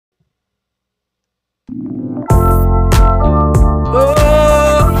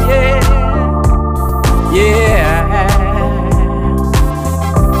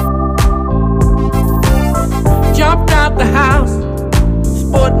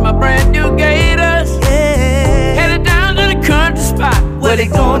they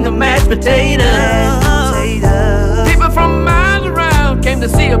doing the mashed potatoes. People from miles around came to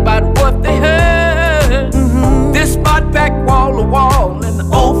see about what they heard. This spot packed wall to wall, and the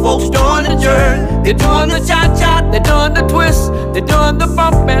old folks doing the jerk. They're doing the cha-cha, they're doing the twist, they're doing the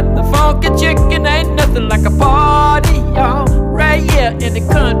bump and the funky chicken. Ain't nothing like a party, y'all, right here in the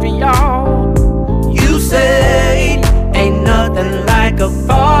country, y'all. You say ain't nothing like a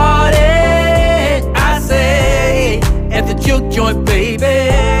party. I say at the juke joint, baby.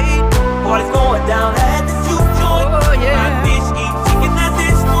 Party's going down at the juke joint. Oh yeah. My bitch eat chicken at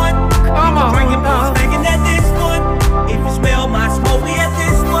this one. Come on, drinking booze, making at this one. If you smell my smoke, we at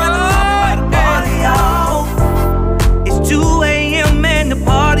this one. I'm talking about a party, y'all. It's 2 a.m. and the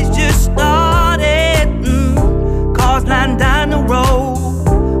party's just started. Cars lying down the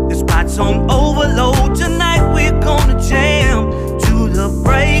road. The spot's on overload. Tonight we're gonna jam to the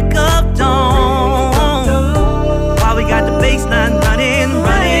break of dawn. While we got the bassline running,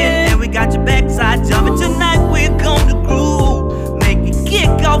 and we got your backside jumping. Tonight we're gonna groove, make you kick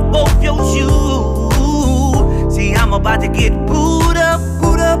off both your shoes. See, I'm about to get booed up,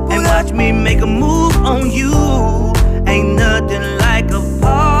 and watch me make a move on you. Ain't nothing like a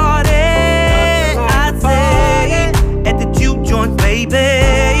party. I say at the juke joint,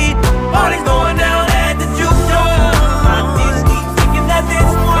 baby. Party's going down at the juke joint. My bitch keep drinking at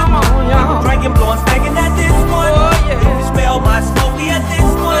this one. Come on, y'all. Drinking, blowing, spanking at this one. Oh, yeah. If you smell my smoke, we at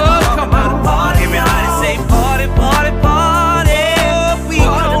this one. Come on, party. Everybody say party, party, party. We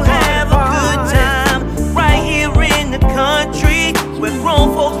gon' have a good time right here in the country where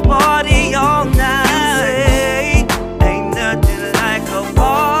grown folks party all night. Ain't nothing like a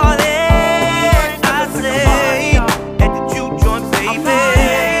party. I say at the juke joint, baby.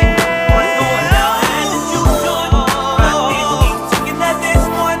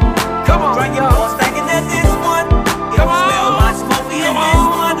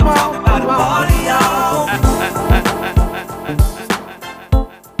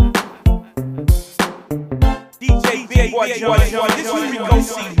 DjBigboy, this is Rico C.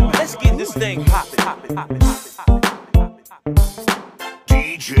 Let's get this thing poppin'.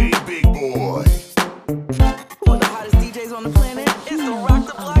 DjBigboy. Who are the hottest DJs on the planet? It's the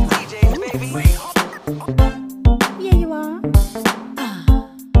RockDablock DJs, baby. Yeah, you are.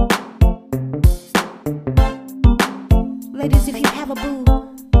 Ladies, if you have a boo,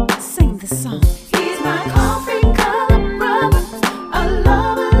 sing the song. He's my coffee colored brother, a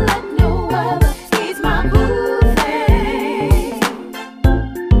lover like no other. He's my boo thing.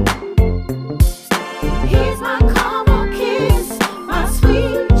 He's my caramel kiss, my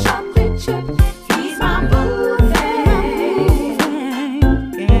sweet chocolate chip. He's my boo thing.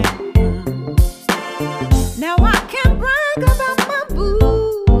 Now I can brag about my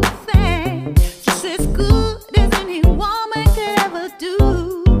boo thing, just as good as any woman could ever do.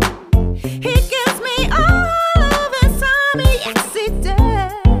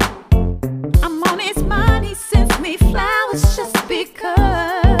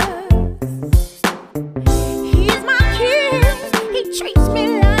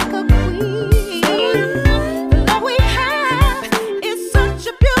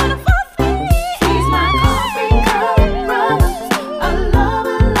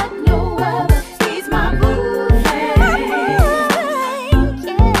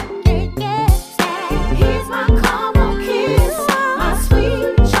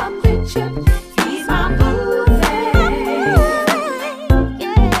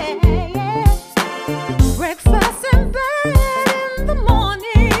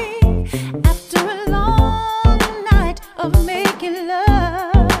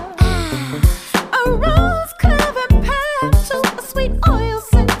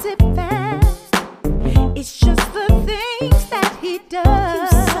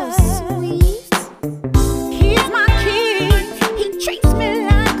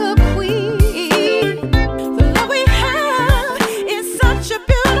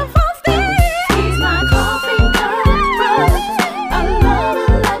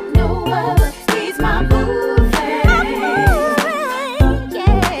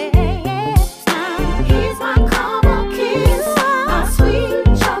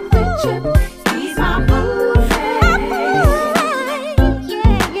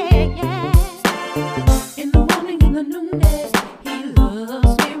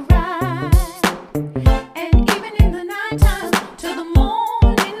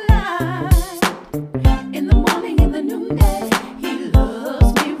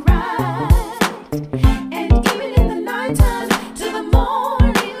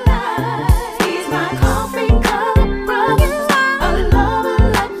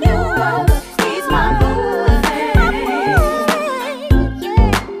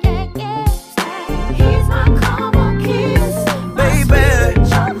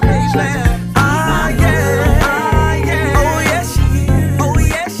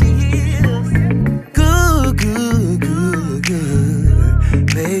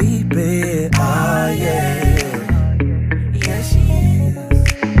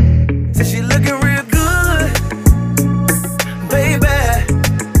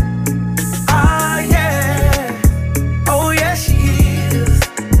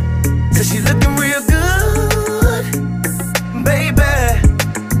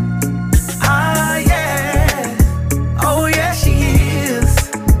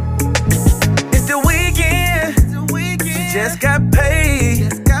 just got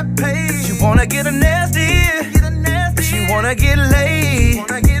paid. She wanna get a nasty. She wanna get laid.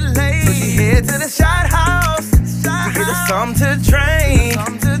 So she head to the shot house to get her something to drink.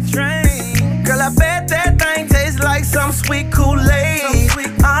 Girl, I bet that thing tastes like some sweet Kool-Aid.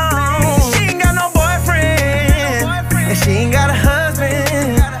 Oh, she ain't got no boyfriend, and she ain't got a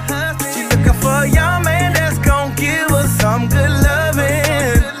husband. She looking for a young man that's gon' give her some good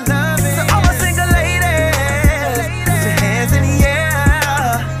loving. So all my single ladies, put your hands in the air.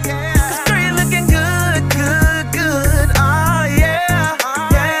 'Cause girl, you looking good, good, good. Oh yeah,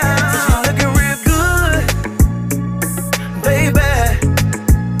 yeah. So she looking real good, baby.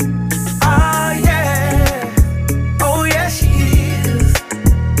 Oh yeah, oh yeah she is.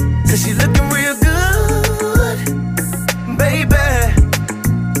 So she looking real good, baby.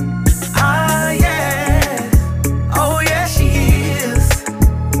 Oh yeah, oh yeah she is.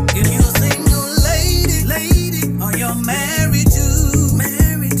 If you're a single lady, or you're married to,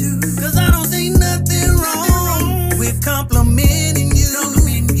 'cause I don't see nothing wrong with complimenting you,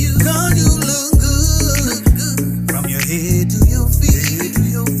 'cause you look good, from your head to your feet,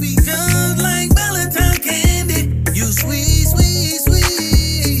 just like Valentine candy, you sweet, sweet,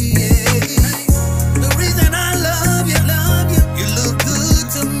 sweet, yeah. The reason I love you, you look good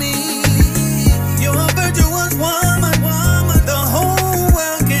to me. You're a virtuous woman, the whole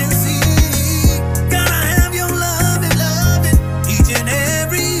world can see. Gotta have your loving, each and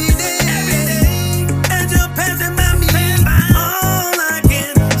every day. As you're passing by me, all I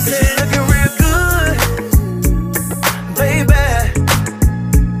can say, Looking real good, baby.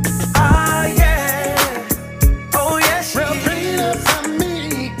 Oh yeah, oh yeah she is.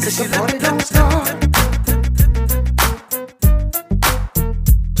 So she looking Don't start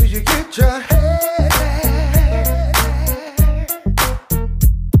till you get your head.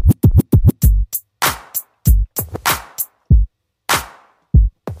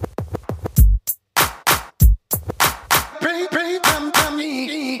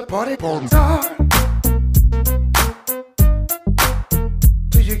 The party don't start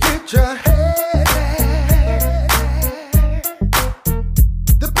till you get your head.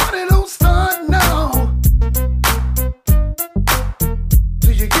 The party don't start now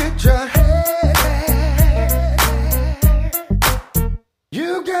till you get your head.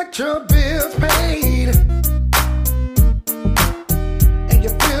 You get your bills paid and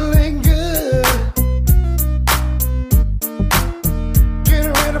you're feeling good.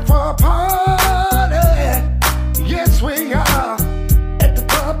 Getting ready for a party. Yes, we are at the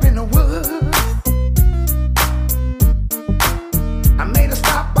club in the woods. I made a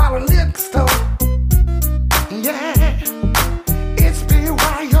stop by the liquor store. Yeah, it's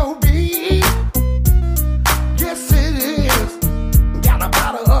BYOB. Yes, it is. Got a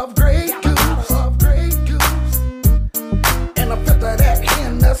bottle of Grey Goose, and a fifth of that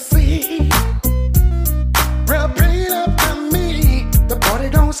Hennessy. Repeat after me. The party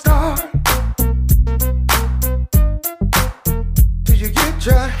don't start till you get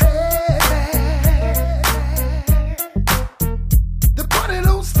your head. The party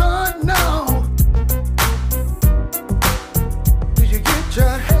don't start now till you get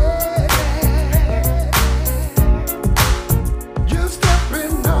your head. You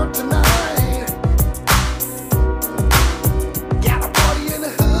stepping out tonight. Got a party in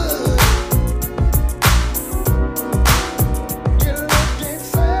the hood. You're looking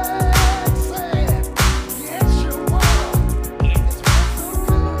sexy. Yes, you are. And it smells so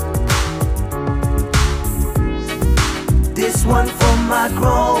good. This one for my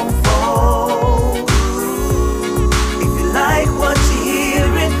grown folks. If you like what you're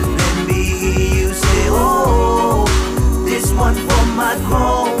hearing, let me hear you say, oh. This one for my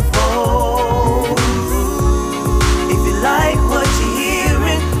grown folks.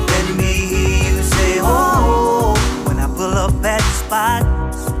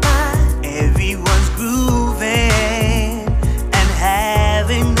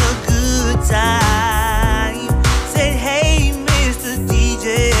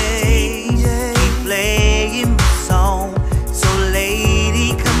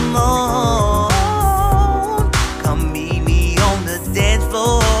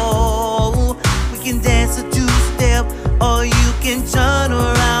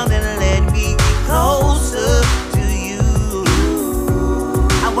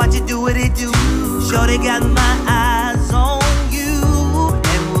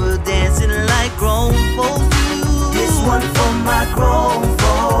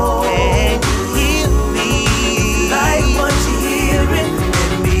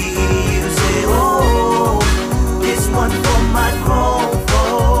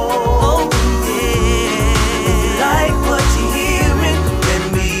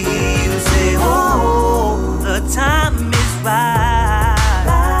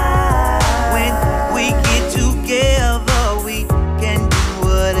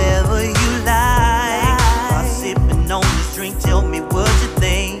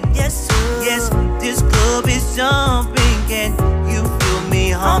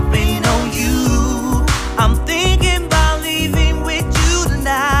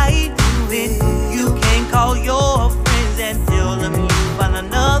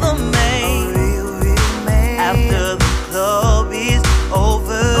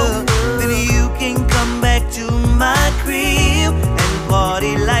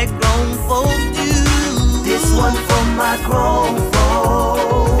 grown folks do. This one for my grown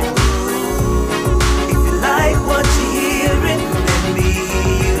folks. If you like what you're hearing, let me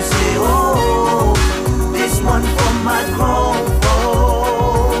hear you say, oh. This one for my grown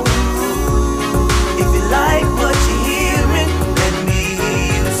folks. If you like what you're hearing, let me hear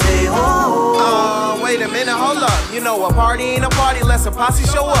you say, oh. Wait a minute, hold up. You know a party ain't a party unless a posse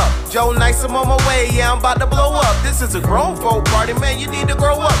show up. Joe Nice, I'm on my way, yeah, I'm about to blow up. This is a grown folk party, man, you need to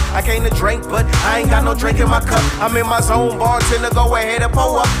grow up. I came to drink, but I ain't got no drink in my cup. I'm in my zone, bartender, go ahead and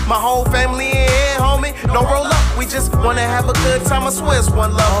pull up. My whole family in here, homie, don't roll up. We just wanna have a good time, I swear it's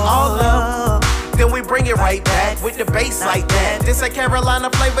one love, all love. Then we bring it right back with the bass like that. This ain't Carolina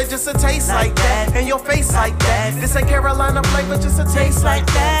flavor, just a taste like that. And your face like that. This ain't Carolina flavor, just a taste like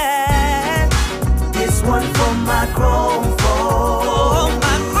that. This one for my grown folks. Oh,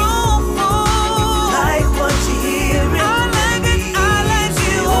 my grown folks. Like what you hearing, I like it, I like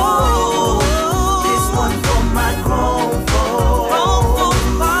it. Oh, this one for my grown folks. grown folks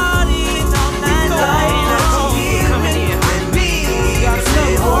parties all night long. Like what you hearing, let me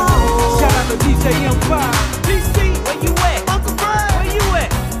say, oh. Shout out to DJ Empire. DC, where you at? Uncle Brian, Where you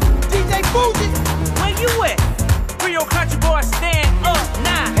at? DJ Boozy. Where you at? Rio Country Boy, stand up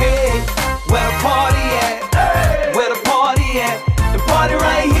now. Hey, where the party at? Where the party at? The party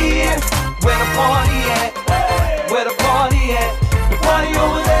right here. Where the party at? Where the party at? The party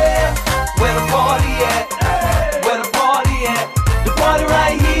over there. Where the party at? Where the party at? The party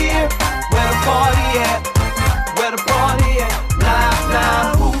right here. Where the party at? Where the party at?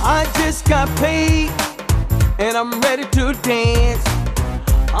 Nah. I just got paid and I'm ready to dance.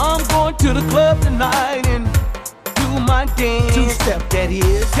 I'm going to the club tonight and do my dance. Two-step, that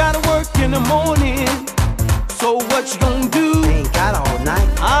is. Gotta work in the morning, so what you gonna do? Ain't got all night.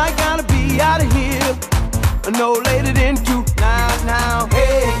 I gotta be out of here no later than 2. Now,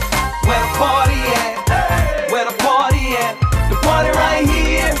 Hey, where the party at? Where the party at? The party right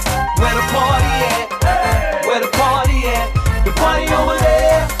here. Where the party at? Where the party at? The party over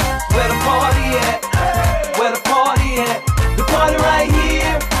there. Where the party at? Where the party at? The party right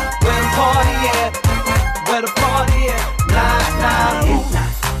here. Where the party at? Where the party at? Nah.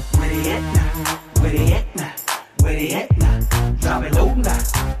 Where they at now? Where they at now? Where they at now? Drop it low now.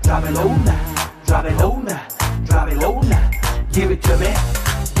 Drop it low now. Drop it low now. Drop it low now. Give it to me.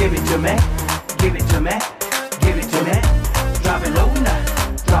 Give it to me. Give it to me. Give it to me. Drop it low now.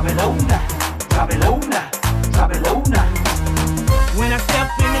 Drop it low now. Drop it low now. Drop it low now. When I step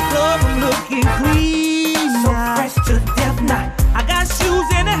in the club, I'm looking clean. So fresh to death now. I got shoes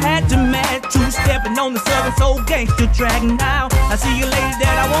and a hat to match. Two-stepping on the Southern Soul gangster track now. I see you ladies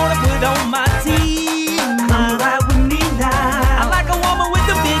that I wanna put on my team. Come ride with me now. I like a woman with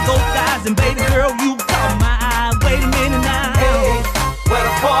the big old thighs, and baby girl, you caught my eye. Wait a minute now. Hey, where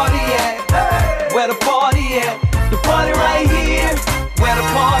the party at? Where the party at? The party right here. Where the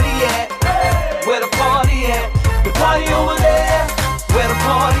party at? Where the party at? The party over there. Where the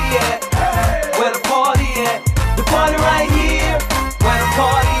party at? Where the party at? The party right here. Where the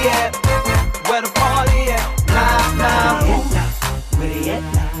party at? Where the party at? Nah. Where they at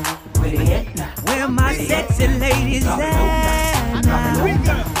now? Where they at now? Where my sexy ladies at? Drop it low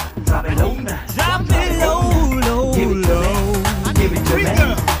now. Drop it low now. Drop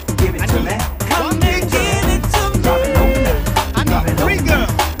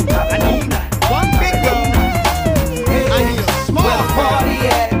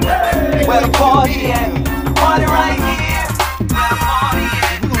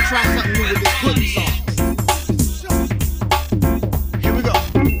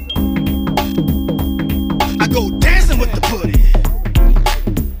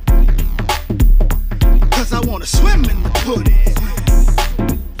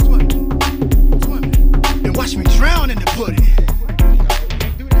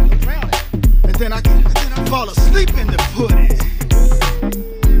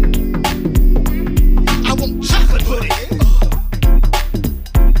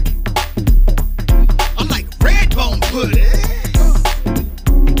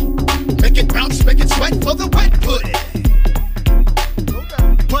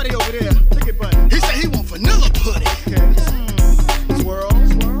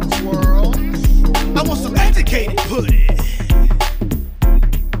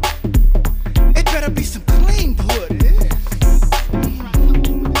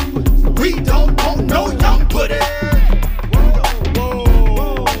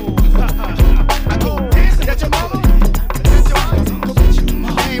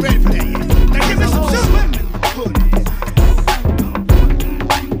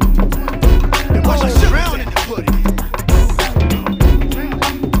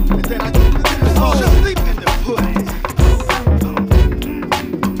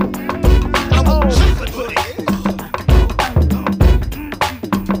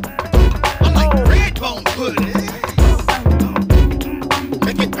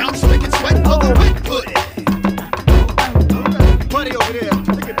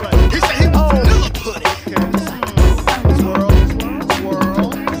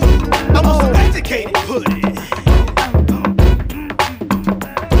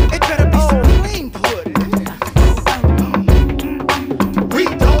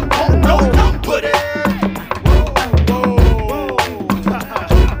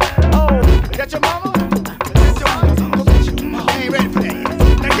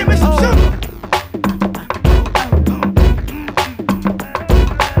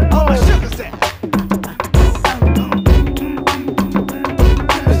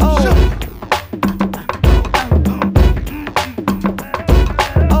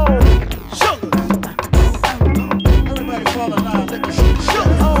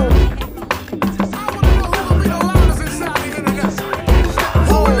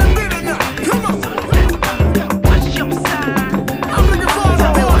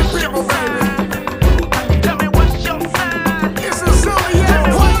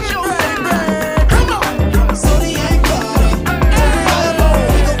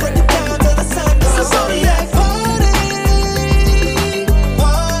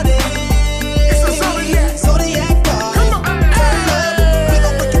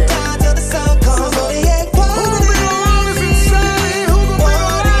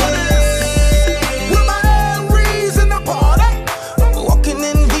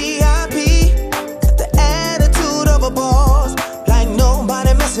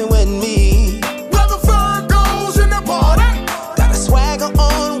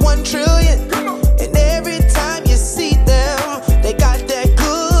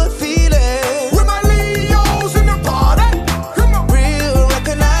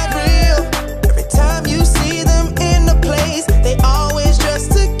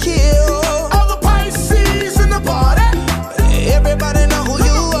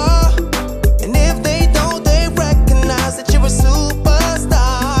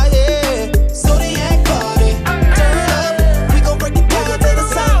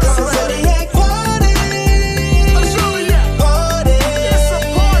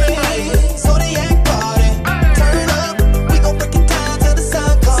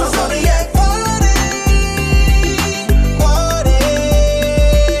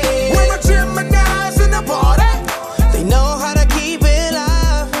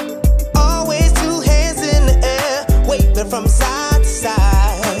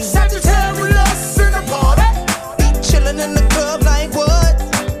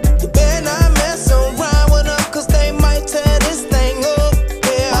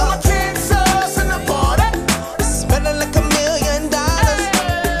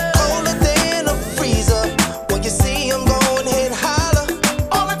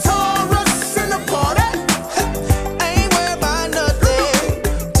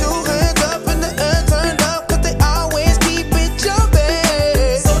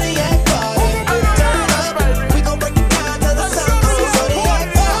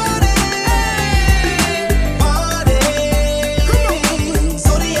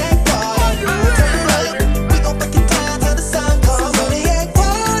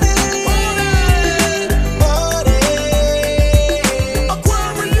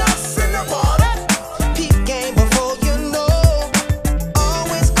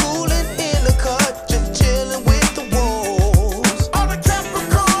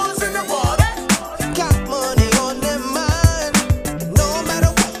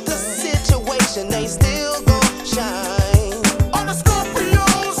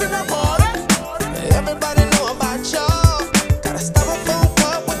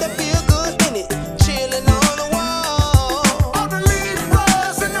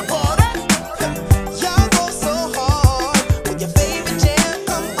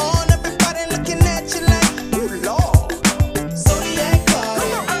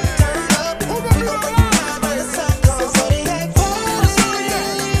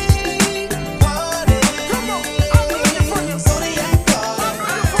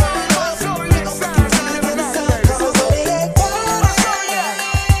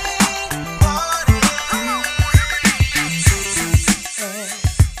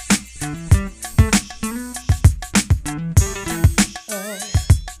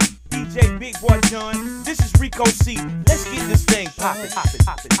Big Boy John. This is Rico C. Let's get this thing poppin'.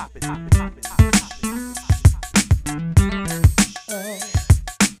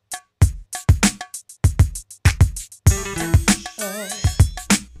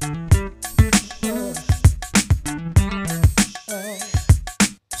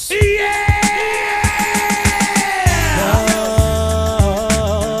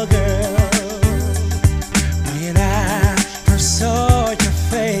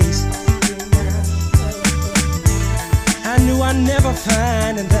 Never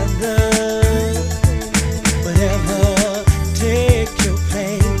find another would ever take your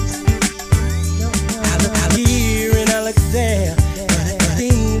place. I look here and I look there, but I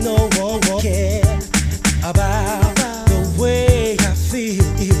think no one will care about the way I feel.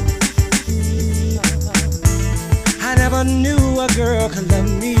 I never knew a girl could love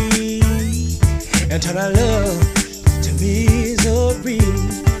me until I loved to misery.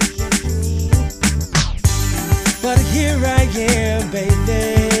 But here I am,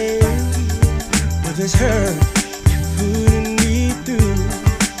 baby, with this hurt you're putting me through.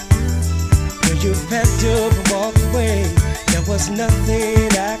 When you packed up and walked away, there was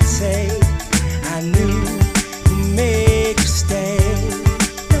nothing I could say. I knew to make you stay.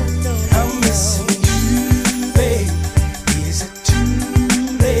 I'm missing you, babe. Is it too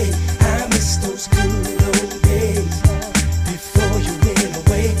late? I miss those good old days before you went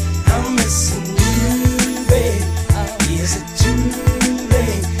away. I'm missing you, babe. Is it too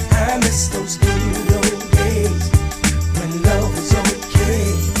late? I miss those good old days when love was okay.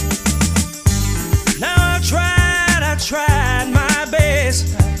 Now I tried my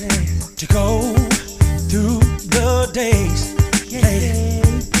best to go through the days, lady.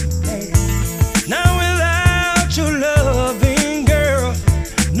 Now without your loving, girl,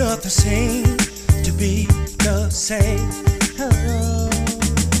 nothing seems to be the same.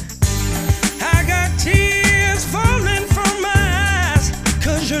 I got tears falling from my eyes,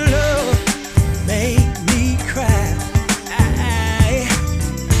 'cause your love made me cry.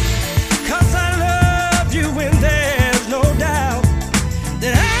 'Cause I love you and there's no doubt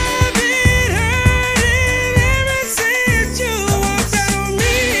that I've been hurting ever since you walked out on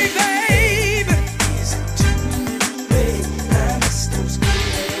me, babe. Is it too late? I miss those good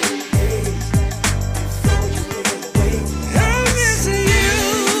days before you went away. I'm missing you,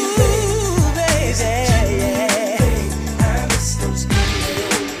 baby.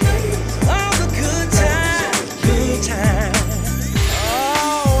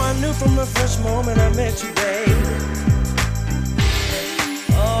 From the first moment I met you, babe.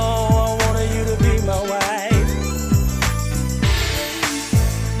 Oh, I wanted you to be my wife.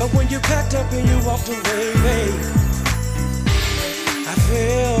 But when you packed up and you walked away, babe, I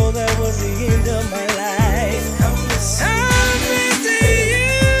felt that was the end of my life. I'm missing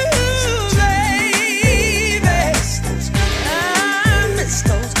you, baby. I miss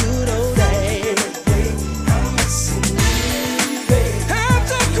those good old days. I'm missing you, baby. I'm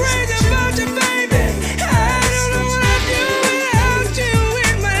so crazy about you, baby. I don't know what I'd do without you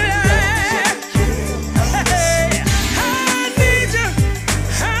in my life. Hey, I need you.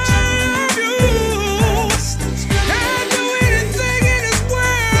 I love you. I'd do anything in this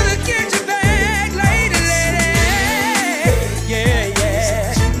world to get you back, lady, lady. Yeah,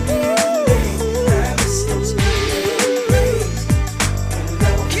 yeah.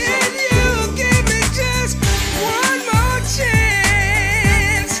 Can you give me just one more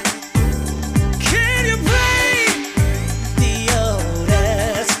chance? Can you play the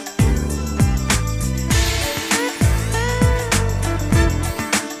oldest?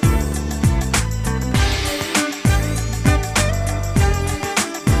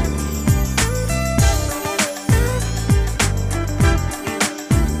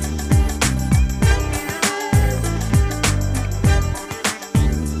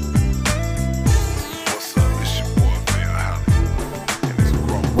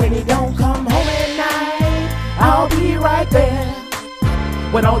 When you don't come home at night, I'll be right there.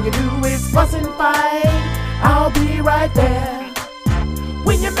 When all you do is fuss and fight, I'll be right there.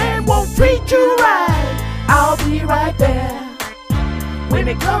 When your man won't treat you right, I'll be right there. When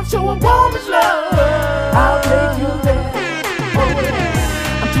it comes to a woman's love, I'll take you there. Oh,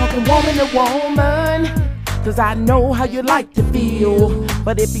 yeah. I'm talking woman to woman, 'cause I know how you like to feel.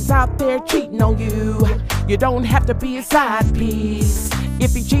 But if he's out there cheating on you, you don't have to be a side piece.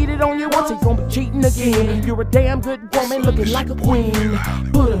 If he cheated on you once, he's gonna be cheating again. You're a damn good woman looking like a queen.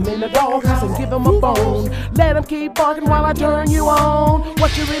 Put him in the doghouse and give him a bone. Let him keep barking while I turn you on.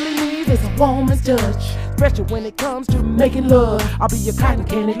 What you really need is a woman's touch, especially when it comes to making love. I'll be your cotton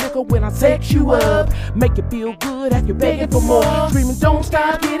candy liquor when I sex you up. Make you feel good after you're begging for more. Screaming, don't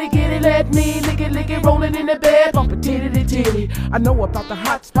stop, get it, let me, lick it, rolling in the bed, bump it titty. I know about the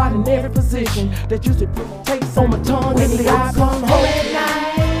hot spot in every position that used to put a taste on my tongue. When the I come home at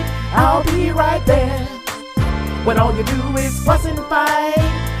night, I'll be right there. When all you do is fuss and fight,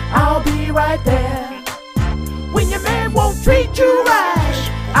 I'll be right there. When your man won't treat you right,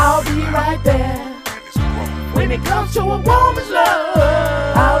 I'll be right there. When it comes to a woman's love,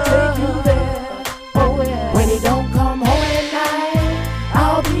 I'll take you there. Oh yeah. When he don't come home at night,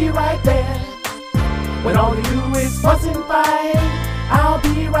 I'll be right there. When all you do is fuss and fight, I'll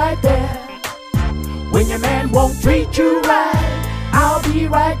be right there. When your man won't treat you right, I'll be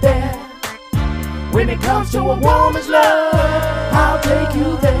right there. When it comes to a woman's love, I'll take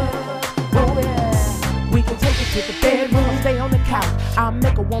you there. Oh yeah. We can take it to the bedroom, stay on the couch. I'll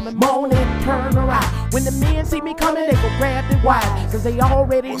make a woman moan and turn her out. When the men see me coming, they go grab their wives, cause they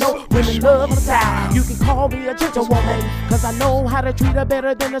already know women love a style. You can call me a gentlewoman, cause I know how to treat her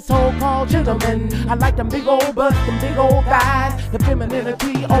better than a so-called gentleman. I like them big old butts, them big old thighs. The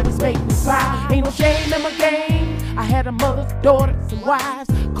femininity always make me smile. Ain't no shame in my game. I had a mother, daughter, some wives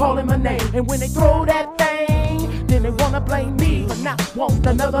calling my name. And when they throw that thing, then they wanna blame me for not wanting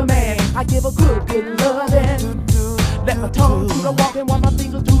another man. I give a good loving. Let my tongue do the walking while my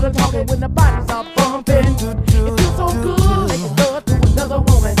fingers do the talking. When the bodies are bumping, it feels so good making love to another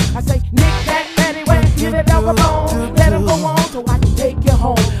woman. I say, nick that fanny whack, give it out the bone. Let him go on so I can take you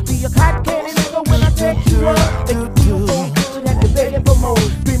home. Be a cotton candy nigga when I take you up. Make you feel so good that you're begging for more.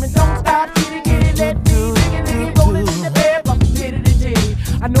 Screaming, don't stop, get it, let me lick it, rolling in the bed, bumping titty.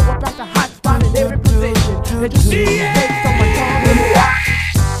 I know about the hot spot in every position. That you see the face on my tongue and watch.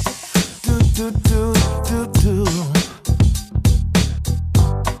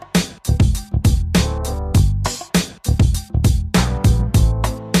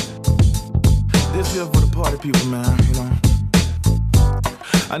 This here for the party people, man, you know.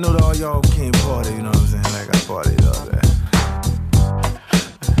 I know that all y'all can't party, you know what I'm saying? Like I party all that.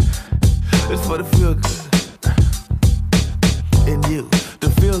 It's for the feel good in you, the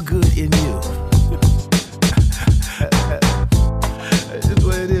feel good in you. That's just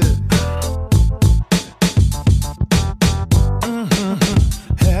what it is.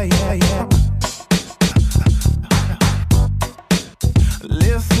 Yeah.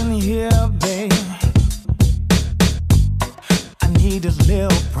 Listen here, babe. I need this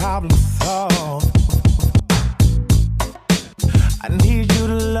little problem solved. I need you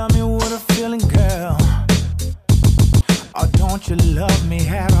to love me with a feeling, girl. Or don't you love me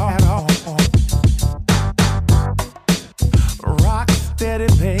at all? Rock steady,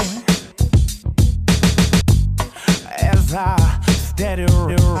 baby. As I steady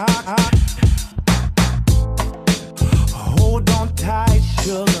rock. Hold on tight,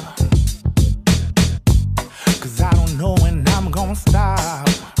 sugar. Cause I don't know when I'm gonna stop.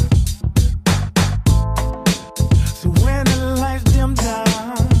 So when the lights dim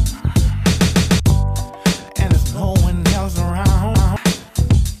down and there's no one else around,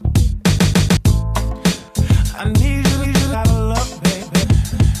 I need you out of luck, baby.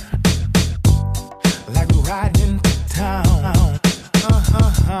 Like we're riding to town.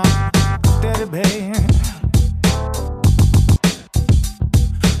 Steady, baby.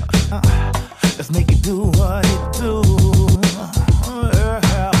 Let's make it do what it do.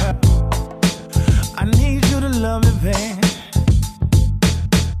 I need you to love me, babe.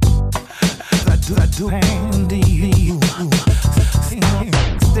 I do pain to you.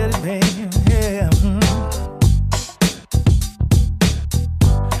 Steady, baby, yeah.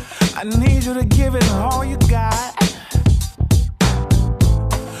 I need you to give it all you got.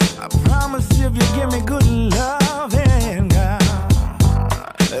 I promise if you give me good loving, girl,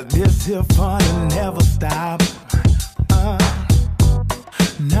 this here fun will never stop.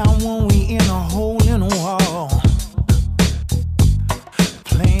 Now when we in a hole in a wall,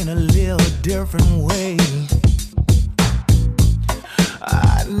 playing a little different way.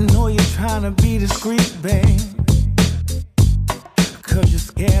 I know you're trying to be discreet, babe, cause you're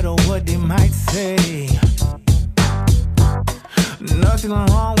scared of what they might say. Nothing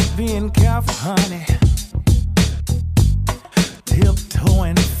wrong with being careful, honey.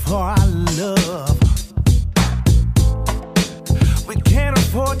 Tiptoeing for our love. We can't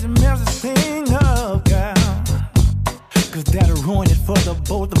afford to mess this thing up, girl, cause that'll ruin it for the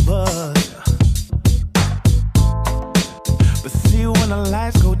both of us. But see when the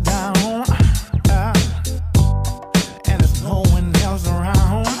lights go down, and there's no one else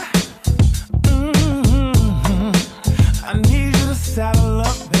around, I need you to saddle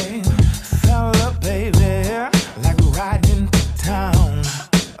up, baby. Saddle up, baby. Like we're riding to town.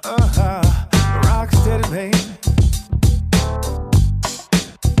 Rock steady, baby.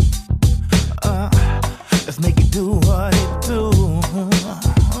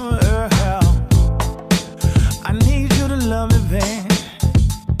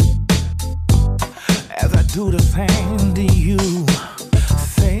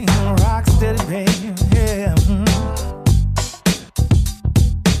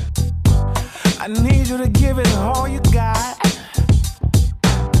 give it all you got.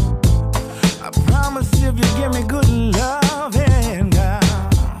 I promise if you give me good loving,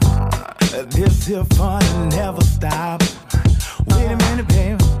 this here fun will never stop. Wait a minute,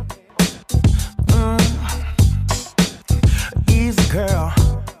 baby. Easy, girl.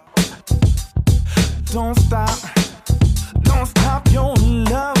 Don't stop your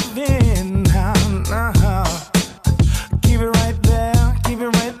loving. Keep it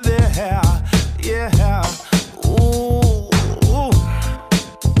right there, yeah. Ooh.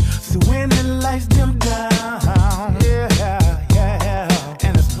 So when the lights dim down, yeah,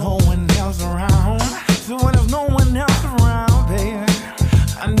 and there's no one else around. So when there's no one else around, baby,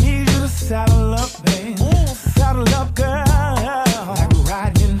 I need you to saddle up, baby. Saddle up, girl, like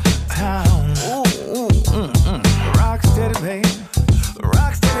riding in town. Rock steady, baby.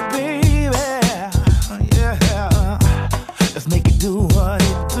 Rock steady, baby. Yeah. Let's make it do what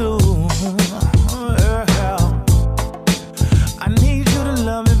it do. I need you to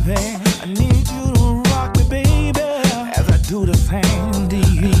love me, baby. I need you to rock me, baby, as I do the same to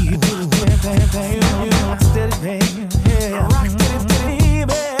you. Baby. Rock steady, baby. Yeah. Rock steady,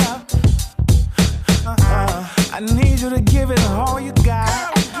 baby. I need you to give it all you got.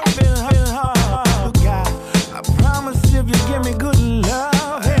 I promise if you give me good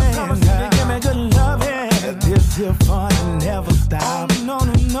love, this here fun will never stop. No.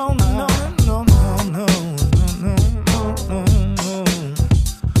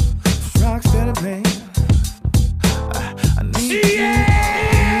 Rock steady, baby. I need you.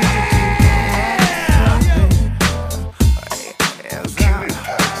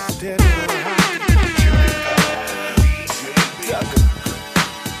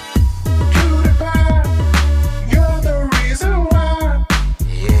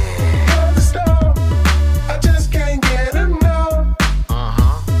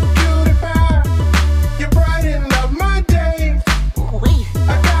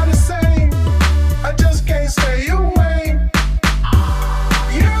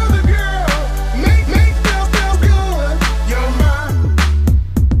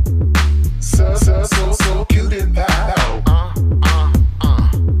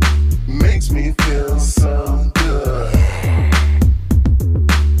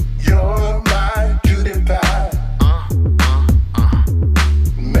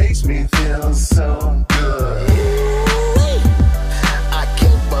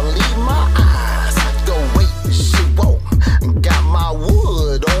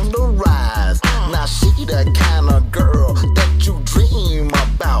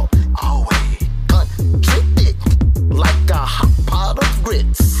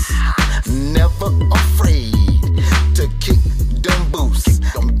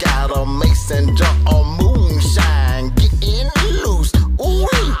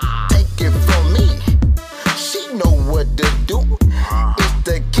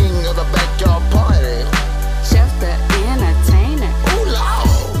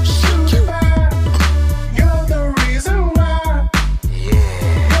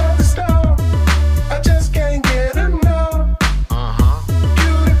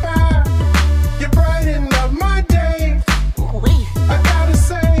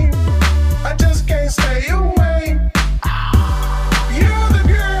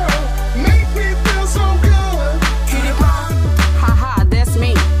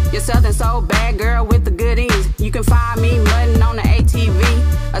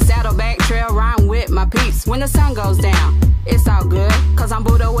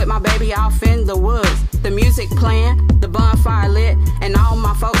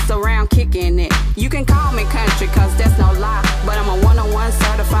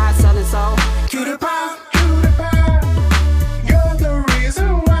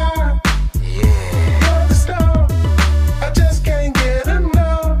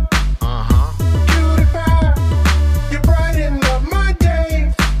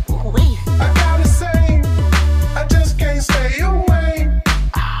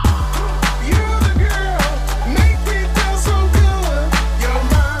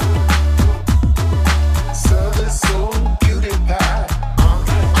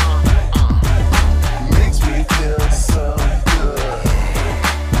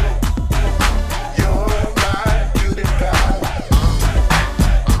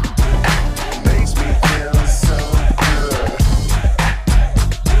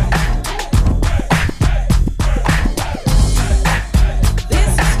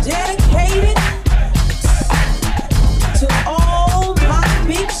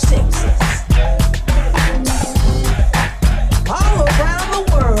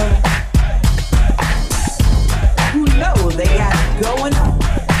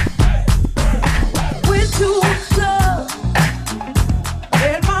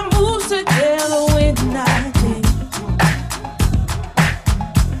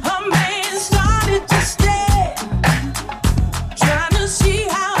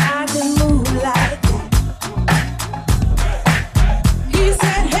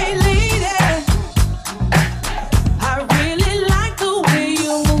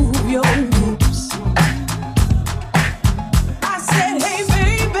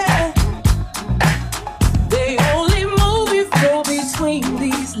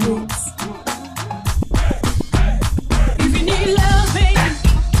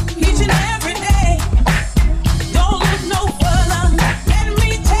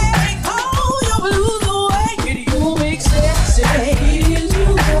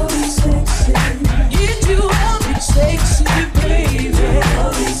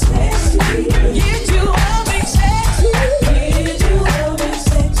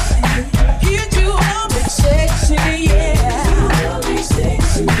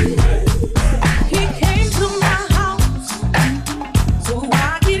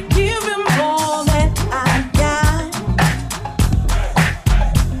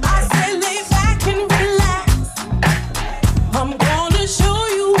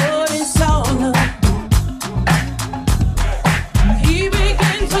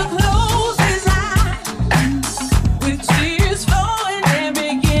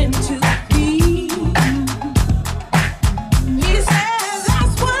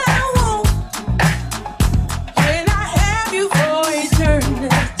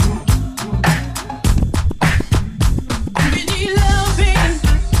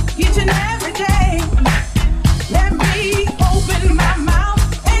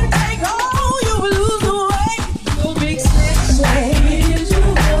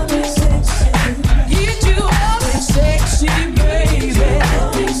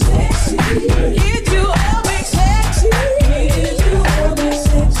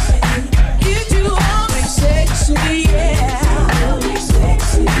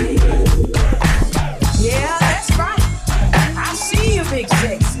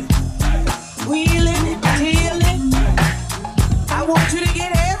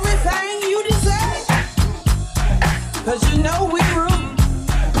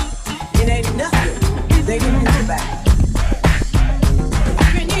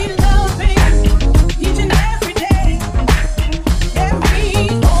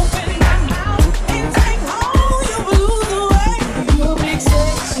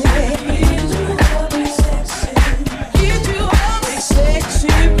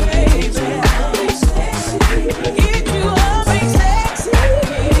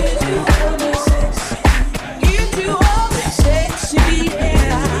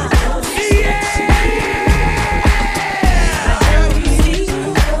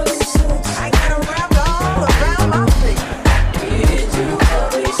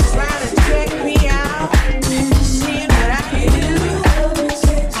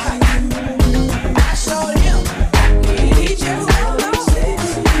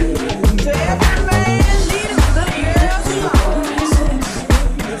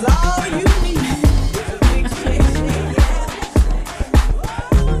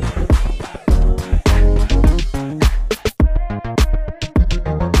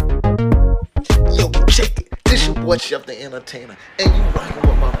 Chef the Entertainer, and you rockin'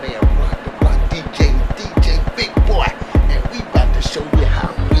 with my man RockDablock DJ Big Boy, and we about to show you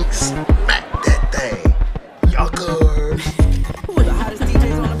how we smack that thing. Yucker. Who are the hottest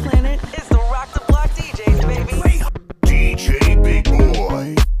DJs on the planet? It's the RockDablock DJs, baby. DJ Big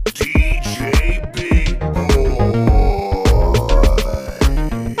Boy. DJ Big Boy.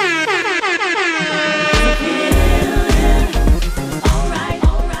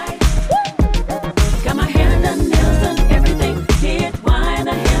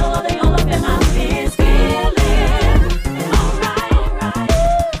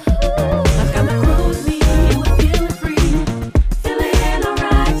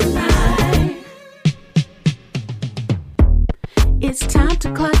 It's time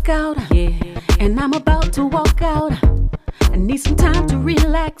to clock out, yeah, and I'm about to walk out. I need some time to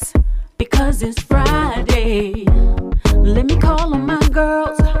relax because it's Friday. Let me call on my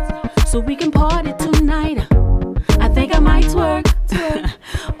girls so we can party tonight. I think I might twerk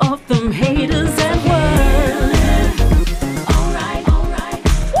off them haters at work. Alright, alright.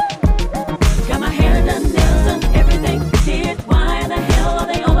 Got my hair done, nails done, everything did. Why the hell are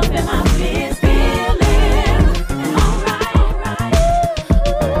they all up in my biz?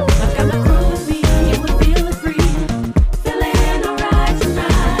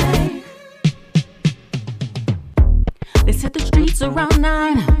 Around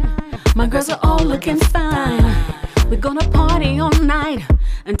 9, my girls are all looking fine. We're gonna party all night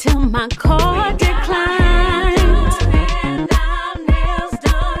until my car declines. And I'm nails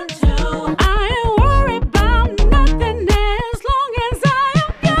done too. I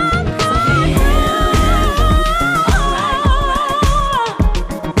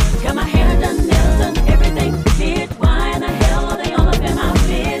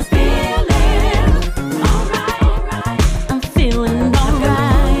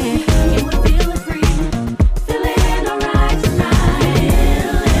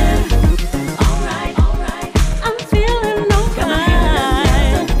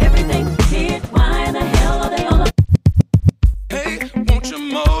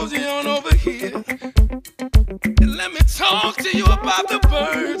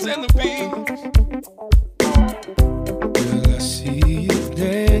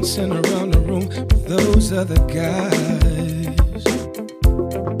dancing around the room with those other guys.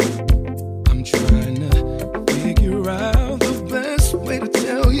 I'm trying to figure out the best way to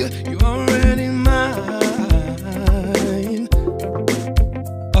tell you you're already mine.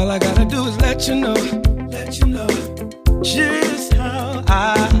 All I gotta do is let you know just how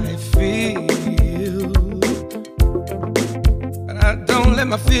I feel. But I don't let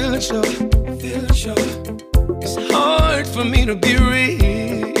my feelings show. It's hard for me to be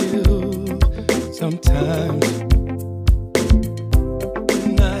real sometimes.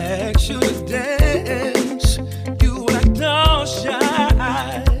 When I ask you to dance, you act all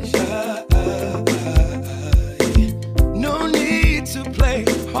shy. No need to play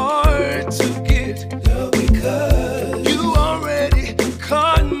hard to get, because you already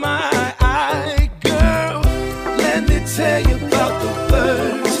caught my eye, girl. Let me tell you about the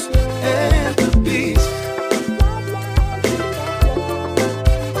birds and the bees.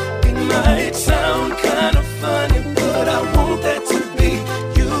 It might sound kind of funny, but I want that to be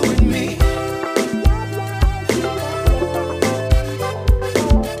you and me.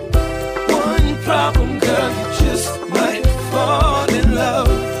 One problem, girl, you just might fall in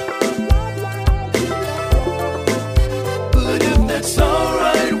love. But if that's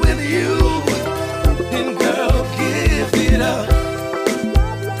alright with you, then girl, give it up.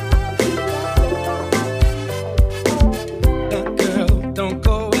 Now girl, don't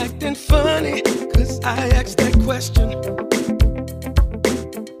go acting funny, cause I asked that question.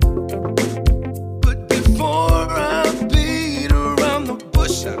 But before I beat around the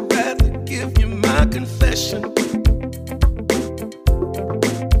bush, I'd rather give you my confession.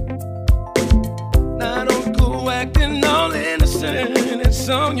 Now don't go acting all innocent, it's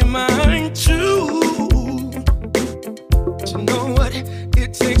on your mind too. But you know what?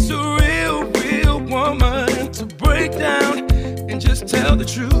 It takes a real woman to break down and just tell the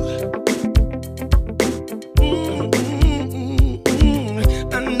truth.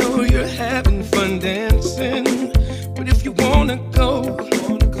 I know you're having fun dancing, but if you wanna go,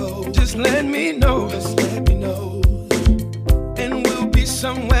 just let me know. And we'll be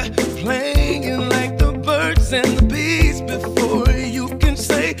somewhere playing like the birds and the bees before you can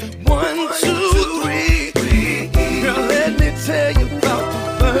say 1, 2, 3. Girl, let me tell you about the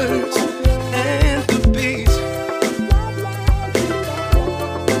birds and the bees.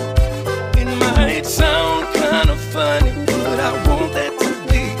 It might sound kind of funny, but I want that to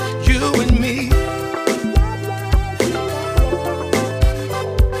be you and me.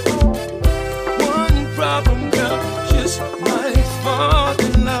 One problem, girl, you just might fall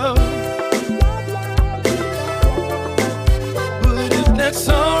in love. But if that's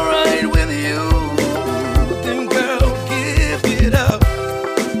alright with you, then girl, give it up.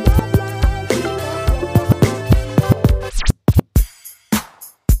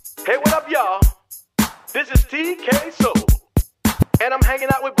 Hey, what up, y'all? This is TK Soul, and I'm hanging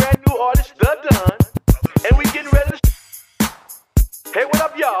out with brand new artist The Done, and we getting ready to. Hey, what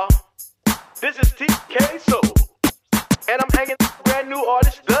up, y'all? This is TK Soul, and I'm hanging out with brand new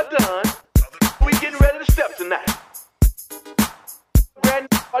artist The Done. We getting ready to step tonight. Brand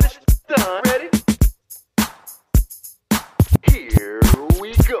new artist Done, ready? Here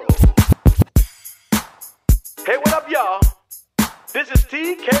we go. Hey, what up, y'all? This is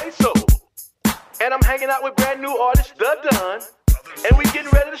TK Soul, and I'm hanging out with brand new artist The Done, and we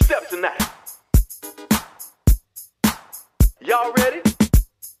getting ready to step tonight. Y'all ready?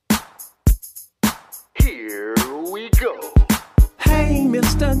 Here we go. Hey,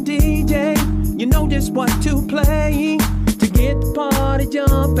 Mr. DJ, you know just what to play to get the party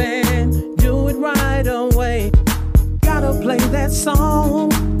jumping. Do it right away. Gotta play that song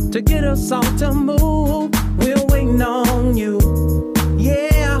to get us all to move. We're waiting on you.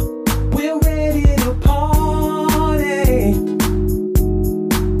 Yeah, we're ready to party.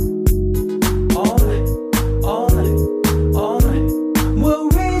 All night, all night, all night. We're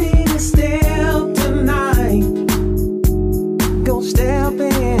ready to step tonight. Go step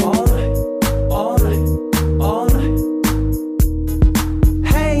in. All night, all night, all night.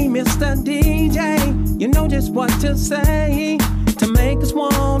 Hey, Mr. DJ, you know just what to say to make us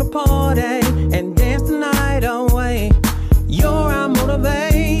wanna party and dance the night away. You're our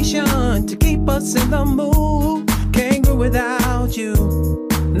motivation to keep us in the mood. Can't go without you.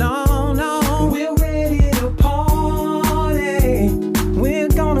 No, no. We're ready to party. We're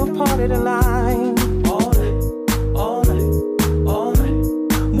gonna party tonight. All night, all night, all night.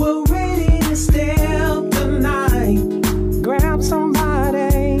 We're ready to step tonight. Grab somebody.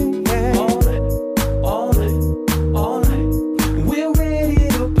 Yeah. All night, all night, all night. We're ready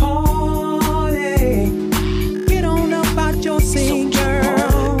to party. Get on up out your seat,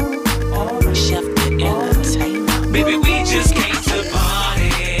 girl. Baby, we just came to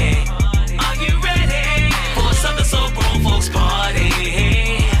party. Are you ready for something so grown folks party?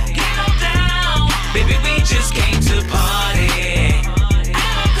 Get on down. Baby, we just came to party.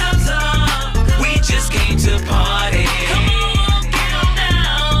 Out comes up. We just came to party. Come on, get on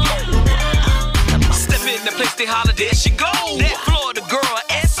down. Step in the place, they holler, there she go. That Florida girl,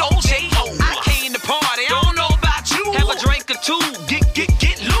 S-O-J-O. I came to party, I don't know about you. Have a drink or two, get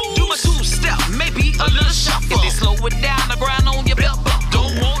loose. Do a two-step, maybe a little shuffle. If they slow it down, the grind on your belt.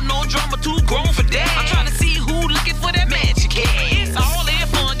 Don't want no drama, too grown for that. I'm trying to see who looking for that magic hand. It's all in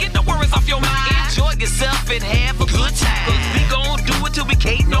fun, get the worries off your mind. Enjoy yourself and have a good time. Cause we gon' do it till we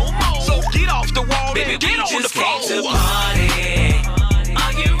can't no more. So get off the wall, baby, get on the floor. To party.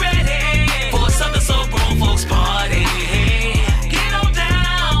 Are you ready for something so grown folks party? Get on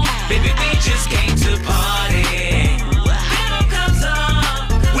down, baby, we just came to party. Rhythm comes up,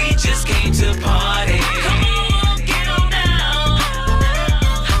 we just came to party. Come on, get on down.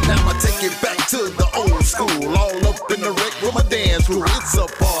 Now I'ma take it back to the old school. All up in the wreck with my dance crew. It's a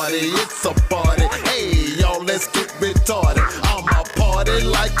party, it's a party. Hey, y'all, let's get retarded. I'ma party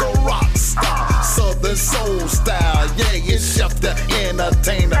like a rock star. Southern soul style. Yeah, it's Chef the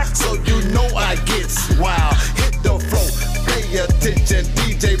Entertainer. So you know I get wild. Hit the floor, pay attention.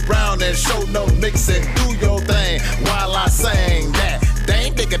 DJ Brown and show no mixing. Do your thing while I sing that.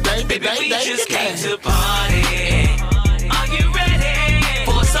 Dang, digga, dang, Baby, dang, we dang, just dang. came to party. Are you ready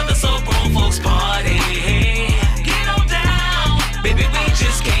for something so grown folks party? Get on down, baby, we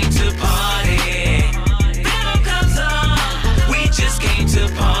just came to party. Rhythm comes up, we just came to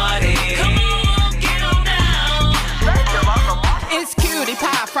party. Come on, get on down. It's Cutie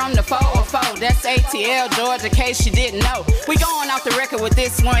Pie from the 404. That's ATL, Georgia, in case you didn't know. We going off the record with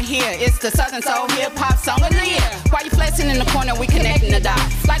this one here. It's the Southern Soul Hip Hop Song of the Year. While you flexing in the corner, we connecting the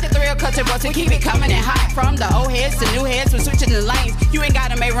dots. Like the thrill culture, but we keep it coming in hot. From the old heads to new heads, we're switching the lanes. You ain't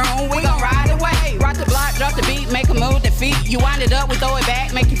gotta make room, we gon' ride away. Rock the block, drop the beat, make a move, the feet. You wind it up, we throw it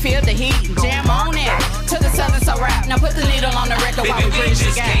back, make you feel the heat. Jam on it to the Southern Soul rap. Now put the needle on the record while Baby, we we bridge the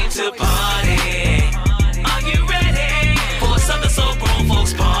just came gap. to party. Are you ready for something so grown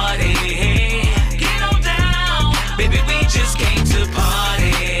folks party? Get on down, baby, we just came to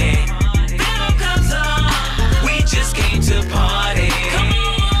party. Rhythm comes up, we just came to party. Come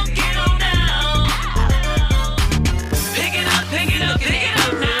on, get on down. Pick it up, pick it up, pick it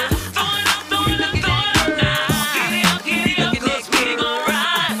up now. Throw it up, throw it up, throw it up now. Get it up, cause we gon'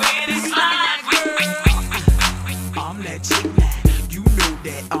 ride with it slide. I'm that chick now, you know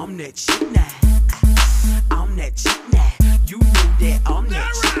that I'm that chick now. I'm that chick now, you know that I'm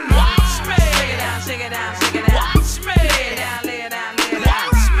that chick now. Watch me. Shake it down, shake it down, shake it down. Watch me. Lay it down, lay it down, lay it down.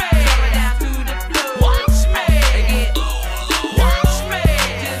 Watch me. Throw it down to the floor. Watch me. Again. Watch me.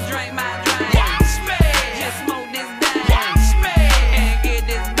 Just drink my drink. Watch me. Just smoke this down. Watch me. And get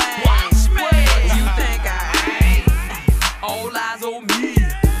this bang. Watch me. You think I ain't? All eyes on me.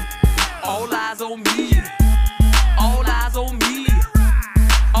 All eyes on me. All eyes on me.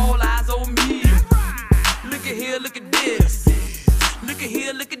 All eyes on me. Look at here, look at this. Look at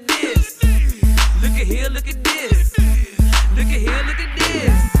here, look at this. Look at here, look at this. Look at here, look at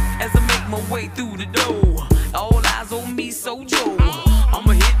this. As I make my way through the door, all eyes on me, so Joe.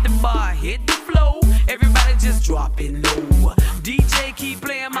 I'ma hit the bar, hit the flow. Everybody just drop it low. DJ keep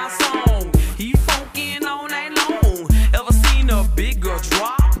playing my song. He funkin' all night long. Ever seen a big girl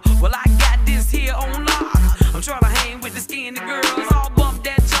drop? Well, I got this here on lock. I'm tryna hang with the skinny girls. All bump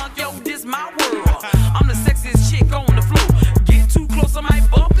that junk, yo, this my world. I'm the sexiest chick on the floor. Get too close, I might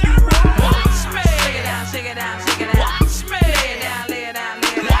bump you. Watch me. Shake it down, shake it down, shake it down. Watch me. Lay it down, lay it down,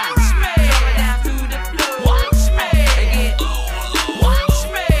 lay it down. Watch me. Throw it down to the floor. Watch me. Again. Watch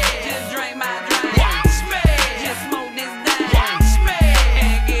me. Just drink my drink. Watch me. Just smoke this down. Watch me.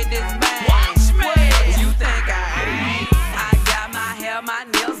 And get this bang. Watch me. You think I ain't? I got my hair, my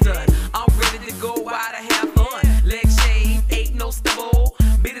nails done. I'm ready to go out and have fun. Leg shave, ain't no stubble.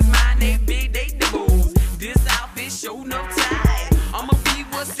 Bit is mine, they big, they doubles. This outfit show no tie. I'ma be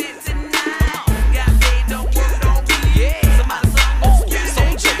what's it tonight. Got made, don't work, don't be. Yeah, somebody song won't get so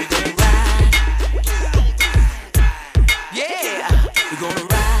check. We gon' ride. Yeah, we gonna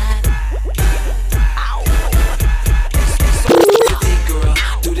ride. Ow. So do the thing, girl.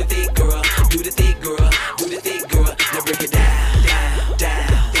 Do the thing, girl. Do the thing, girl. Do the thing, girl. Now break it down, down,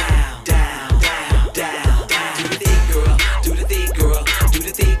 down, down, down, down. Do the thing, girl. Do the thing, girl. Do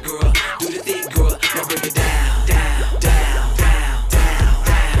the thing, girl. Do the thing, girl. Now break it down, down, down, down,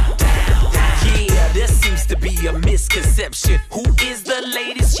 down, down, down. Yeah, there seems to be a misconception. Who is the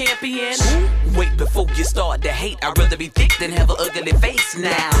ladies champion? Wait, before you you start to hate. I'd rather be thick than have an ugly face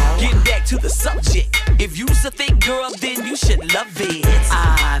now. Getting back to the subject. If you's a thick girl, then you should love it.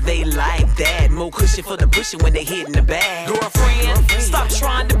 They like that. More cushion for the pushing when they hit in the bag. Girlfriend, stop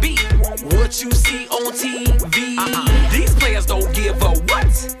trying to be what you see on TV. These players don't give a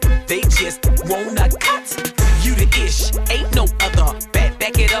what. They just wanna cut. You the ish, ain't no other.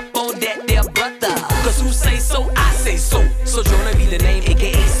 Back it up on that there brother. Cause who say so, I say so. So Jonah be the name,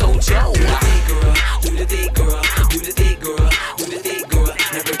 aka Sojo. Do the thing, girl. Do the thing, girl. Do the thing, girl. Do the thing, girl.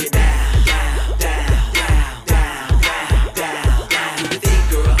 Now break it down, down, down, down, down, down, down, down. Do the thing,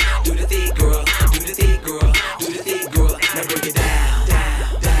 girl. Do the thing, girl. Do the thing, girl. Do the thing, girl. Now break it down,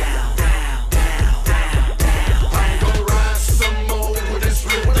 down, down, down, down, down, down. I'm gonna ride some more with this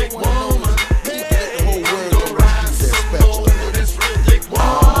real thick woman. I'm gonna ride some more with this real thick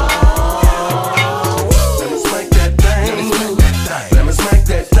woman. Let me smack that thing. Let me smack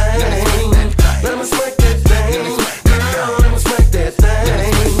that thing. Let me smack that thing. Girl, let me smack that thing.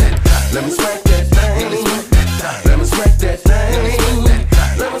 Let me smack that thing. Let me smack that thing.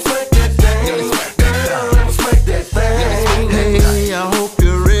 Let me smack that thing. Girl, let me smack that thing. Hey, I hope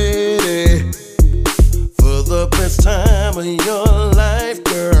you're ready for the best time of your life,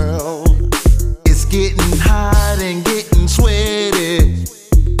 girl. It's getting hot and getting sweaty.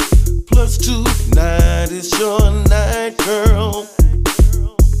 Plus tonight is your night, girl.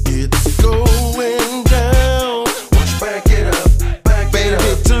 It's going down. Watch, back it up, back it up.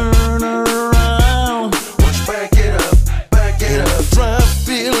 Baby, turn around. Watch, back it up, back it up. Drop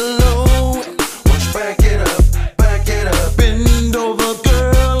it low. Watch, back it up. Bend over,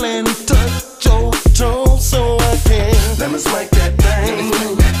 girl, and touch your toes so I can. Let me smack that thing.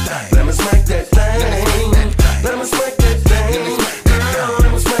 Let me smack that thing. Let me smack that thing. Girl,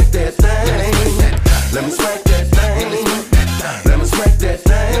 let me smack that thing. Let me smack that thing. Let me smack that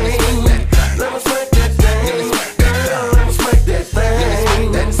thing. Let me smack that thing. Girl, let me smack that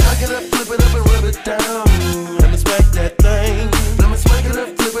thing. Let me smack it up, flip it up, and rub it down. Let me smack that thing. Let me smack it up,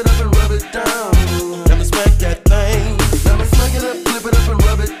 flip it up, and rub it down. Let me smack that thing. Let me smack it up, flip it up, and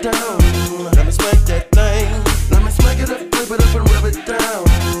rub it down. Let me smack that thing. Let me smack it up, flip it up, and rub it down.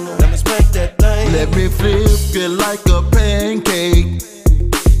 Let me smack that thing. Let me flip it like a pancake.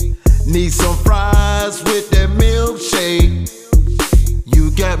 Need some fries with that milkshake.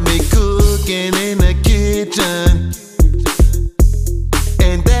 You got me cooking in the kitchen,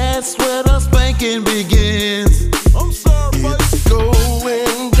 and that's where the spanking begins.